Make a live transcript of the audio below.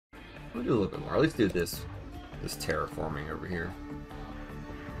We'll do a little bit more. At least do this terraforming over here.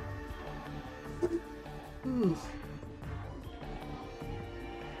 I'm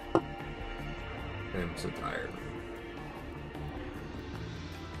so tired.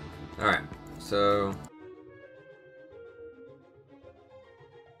 Alright, so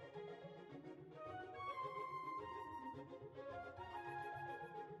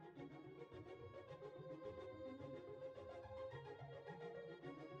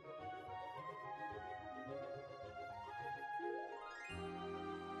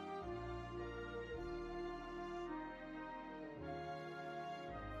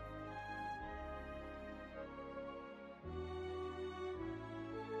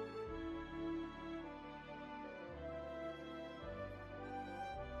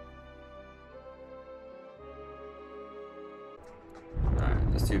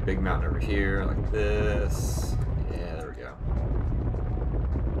let's do a big mountain over here, like this. Yeah, there we go.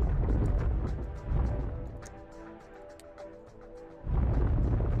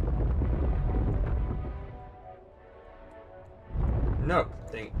 No,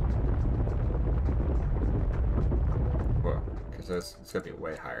 dang it. Whoa, because it's gonna be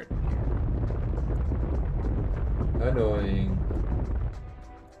way higher than here. Annoying.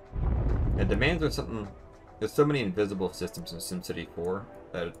 And demands are something. There's so many invisible systems in SimCity 4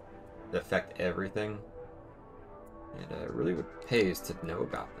 that affect everything, and it really pays to know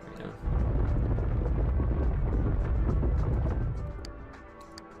about them, you know?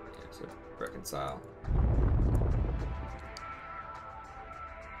 Yeah, so reconcile.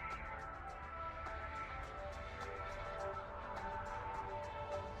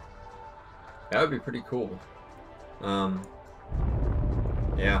 That would be pretty cool.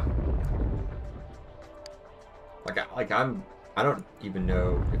 Yeah. I don't even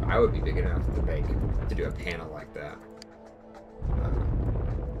know if I would be big enough to do a panel like that.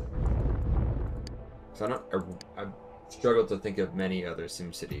 So I've struggled to think of many other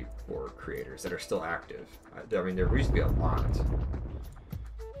SimCity 4 creators that are still active. I mean, there used to be a lot.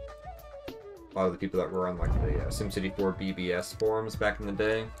 A lot of the people that were on like the SimCity 4 BBS forums back in the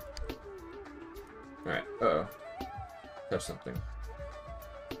day. All right. Uh-oh. Touch something.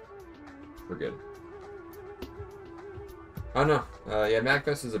 We're good. Oh no, yeah,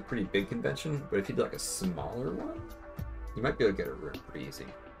 MagFest is a pretty big convention, but if you do like a smaller one, you might be able to get a room pretty easy.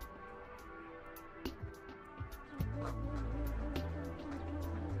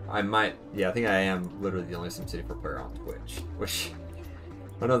 I might, yeah, I think I am literally the only SimCity 4 player on Twitch, which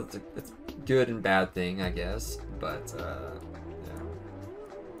I know it's a good and bad thing, I guess, but yeah.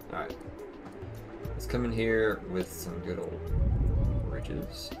 Alright, let's come in here with some good old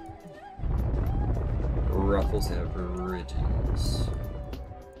bridges. Ruffles have ridges.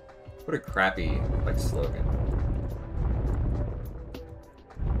 What a crappy, like, slogan.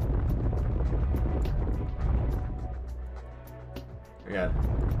 Yeah,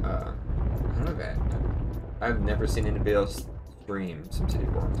 I don't know that. I've never seen anybody else stream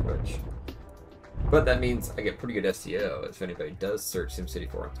SimCity 4 on Twitch. But that means I get pretty good SEO if anybody does search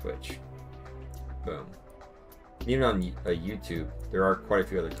SimCity 4 on Twitch. Boom. Even on YouTube, there are quite a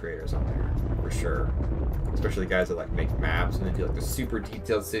few other creators on there, for sure. Especially guys that like make maps and they do like the super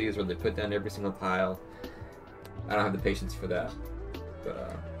detailed cities where they put down every single tile. I don't have the patience for that.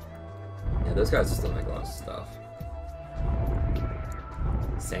 But yeah, those guys still make a lot of stuff.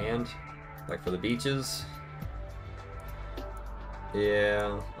 Sand, like for the beaches.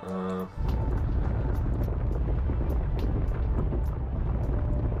 Yeah,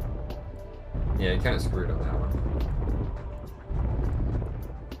 yeah, you kind of screwed on that one.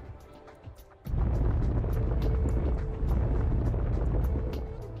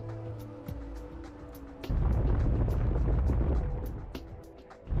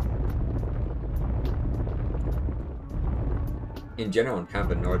 In general, I'm kind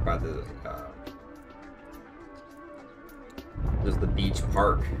of annoyed by the there's the beach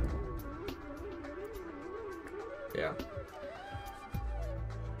park. Yeah.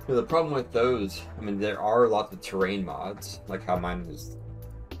 The problem with those, I mean, there are lots of terrain mods, like how mine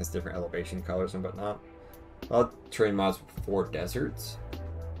has different elevation colors and whatnot. A lot of terrain mods for deserts,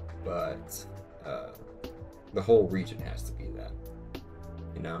 but the whole region has to be that,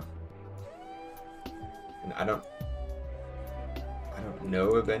 you know. And I don't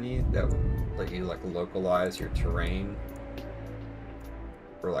know of any that would let you like localize your terrain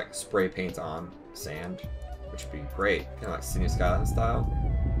or like spray paint on sand, which would be great, kind of like City Skyline style.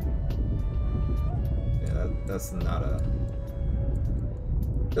 Yeah, that's not a,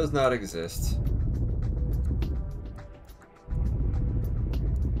 does not exist.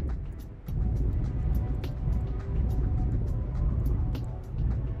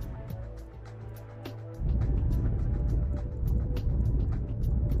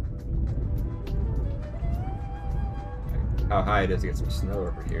 how high it is to get some snow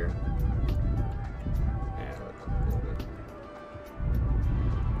over here. Yeah, a little bit.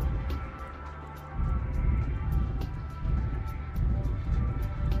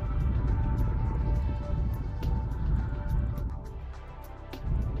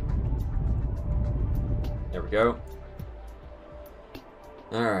 There we go.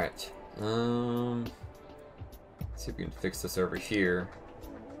 Alright. Let's see if we can fix this over here.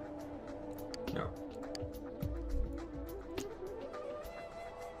 No.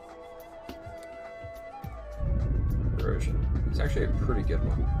 Erosion. It's actually a pretty good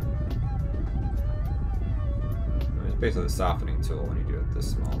one. I mean, it's basically the softening tool when you do it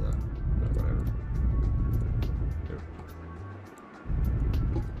this small, though. But whatever.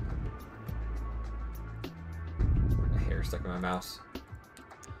 A hair stuck in my mouse.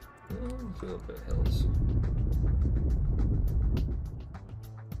 A little bit of hills.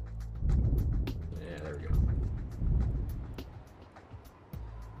 Yeah, there we go.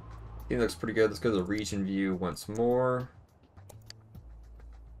 It looks pretty good. Let's go to the region view once more.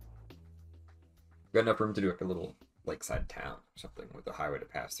 Got enough room to do like a little lakeside town or something with a highway to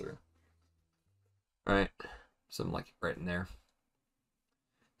pass through. Alright, something like right in there.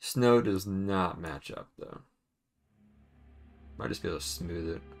 Snow does not match up though. Might just be able to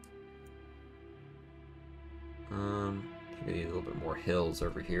smooth it. I think I need a little bit more hills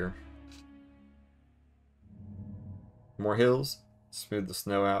over here. More hills, smooth the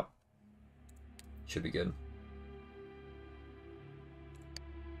snow out. Should be good.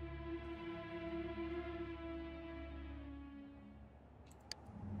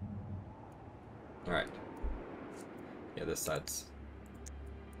 Alright. Yeah, this side's...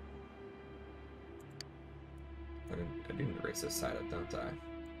 I do need to raise this side up, don't I?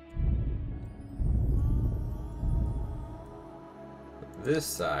 But this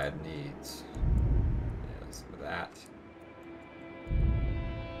side needs... yeah, some of that.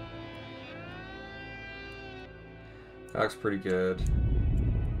 That looks pretty good.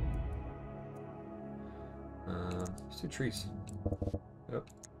 Let's do trees. Yep.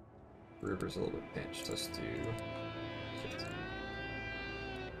 River's a little bit pinched. Let's do... shit.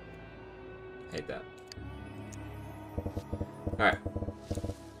 Hate that. Alright.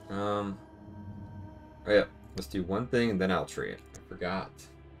 Oh yeah. Let's do one thing and then I'll tree it. I forgot.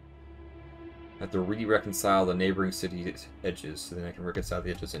 I have to re-reconcile the neighboring city edges, so then I can reconcile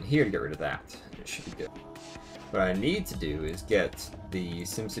the edges in here to get rid of that. It should be good. What I need to do is get the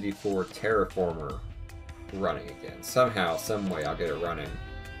Simcity 4 Terraformer running again. Somehow, some way, I'll get it running.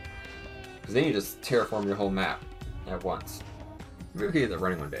 Because then you just terraform your whole map at once. Maybe we can get that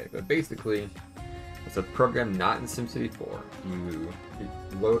running one day, but basically, it's a program not in SimCity 4. You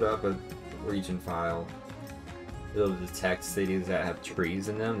load up a region file. It'll detect cities that have trees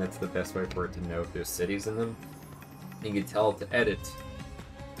in them. That's the best way for it to know if there's cities in them. And you can tell it to edit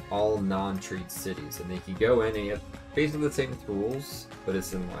all non-treed cities, and then you can go in and you have basically the same tools, but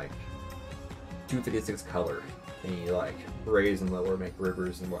it's in like 256 color, and you like raise and lower, make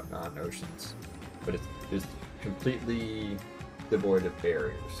rivers and whatnot, and oceans, but it's just completely devoid of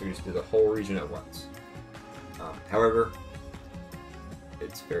barriers, so you just do the whole region at once. However,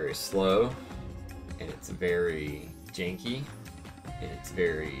 it's very slow, and it's very janky, and it's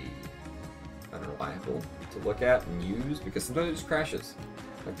very unreliable to look at and use, because sometimes it just crashes.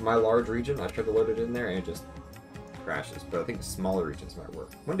 Like my large region, I tried to load it in there and it just crashes, but I think the smaller regions might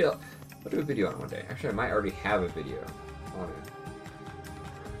work. One day I'll do a video on it one day. Actually, I might already have a video on it.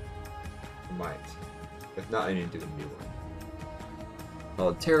 I might. If not, I need to do a new one.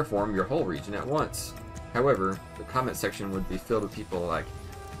 I'll terraform your whole region at once. However, the comment section would be filled with people like,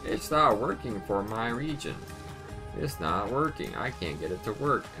 it's not working for my region. It's not working. I can't get it to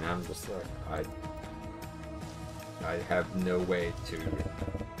work. And I'm just like, I have no way to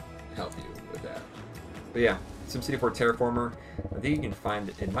help you with that. But yeah, SimCity 4 Terraformer. I think you can find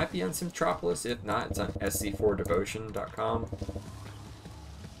it. It might be on Simtropolis. If not, it's on SC4Devotion.com.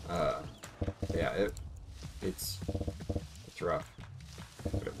 Yeah, it's rough,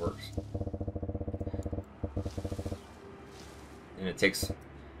 but it works. And it takes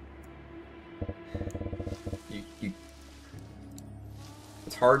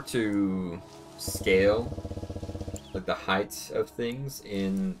it's hard to scale like the heights of things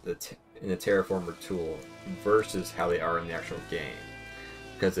in the Terraformer tool versus how they are in the actual game,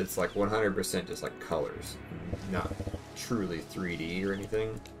 because it's like 100% just like colors, not truly 3D or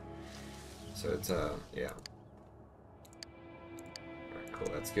anything. So it's yeah. Alright, cool,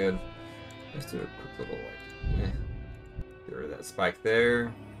 that's good. Let's do a quick little like get rid of that spike there.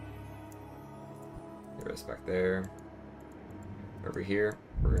 Get rid of the spike there. Over here,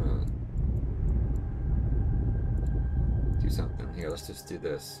 we're gonna do something. Here, let's just do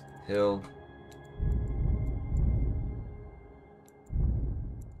this. Hill.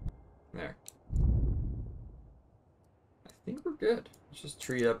 There. I think we're good. Let's just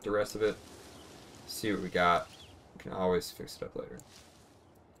tree up the rest of it. See what we got. We can always fix it up later.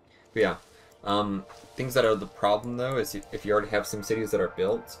 But yeah. Things that are the problem though is if you already have some cities that are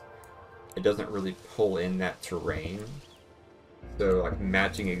built, it doesn't really pull in that terrain. So like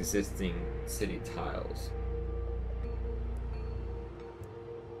matching existing city tiles.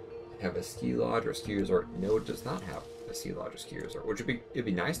 Have a ski lodge or ski resort? No, it does not have a ski lodge or ski resort, which it'd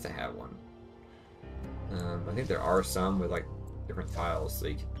be nice to have one. I think there are some with like different tiles, so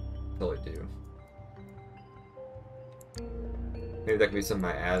you can totally do. Maybe that could be something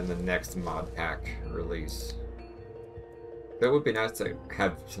I add in the next mod pack release. That would be nice to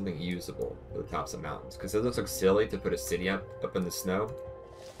have something usable at the tops of mountains, because it looks like silly to put a city up in the snow,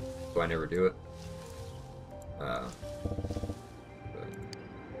 so I never do it.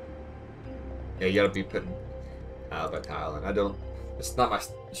 Yeah, you gotta be putting tile by tile, and I don't. It's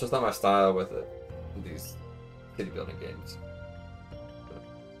just not my style with it. These city building games.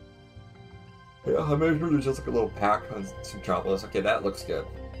 Yeah, I made sure there's just like a little pack on Metropolis. Okay, that looks good.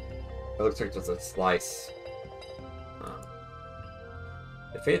 It looks like just a slice.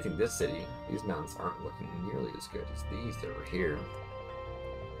 If anything, this city, these mountains aren't looking nearly as good as these that were here.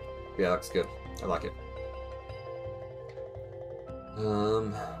 Yeah, that looks good. I like it.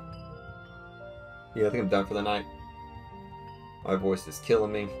 Yeah, I think I'm done for the night. My voice is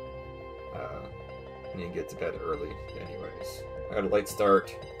killing me. I need to get to bed early anyways. I got a late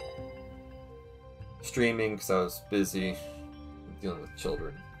start streaming because I was busy dealing with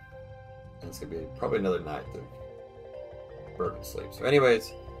children. And it's going to be probably another night of broken sleep. So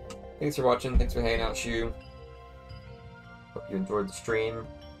anyways, thanks for watching. Thanks for hanging out, Shu. Hope you enjoyed the stream.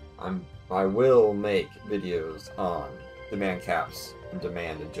 I will make videos on demand caps and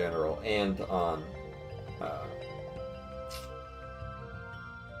demand in general, and on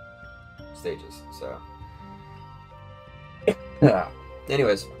stages. So,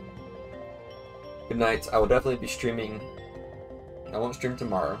 anyways, good night. I will definitely be streaming. I won't stream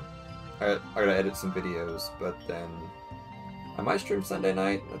tomorrow. I gotta edit some videos, but then I might stream Sunday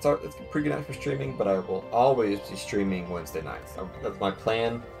night. It's a pretty good night for streaming, but I will always be streaming Wednesday nights. That's my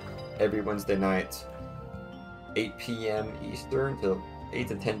plan. Every Wednesday night, 8 p.m. Eastern till 8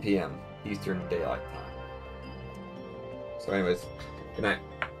 to 10 p.m. Eastern Daylight Time. So anyways, good night.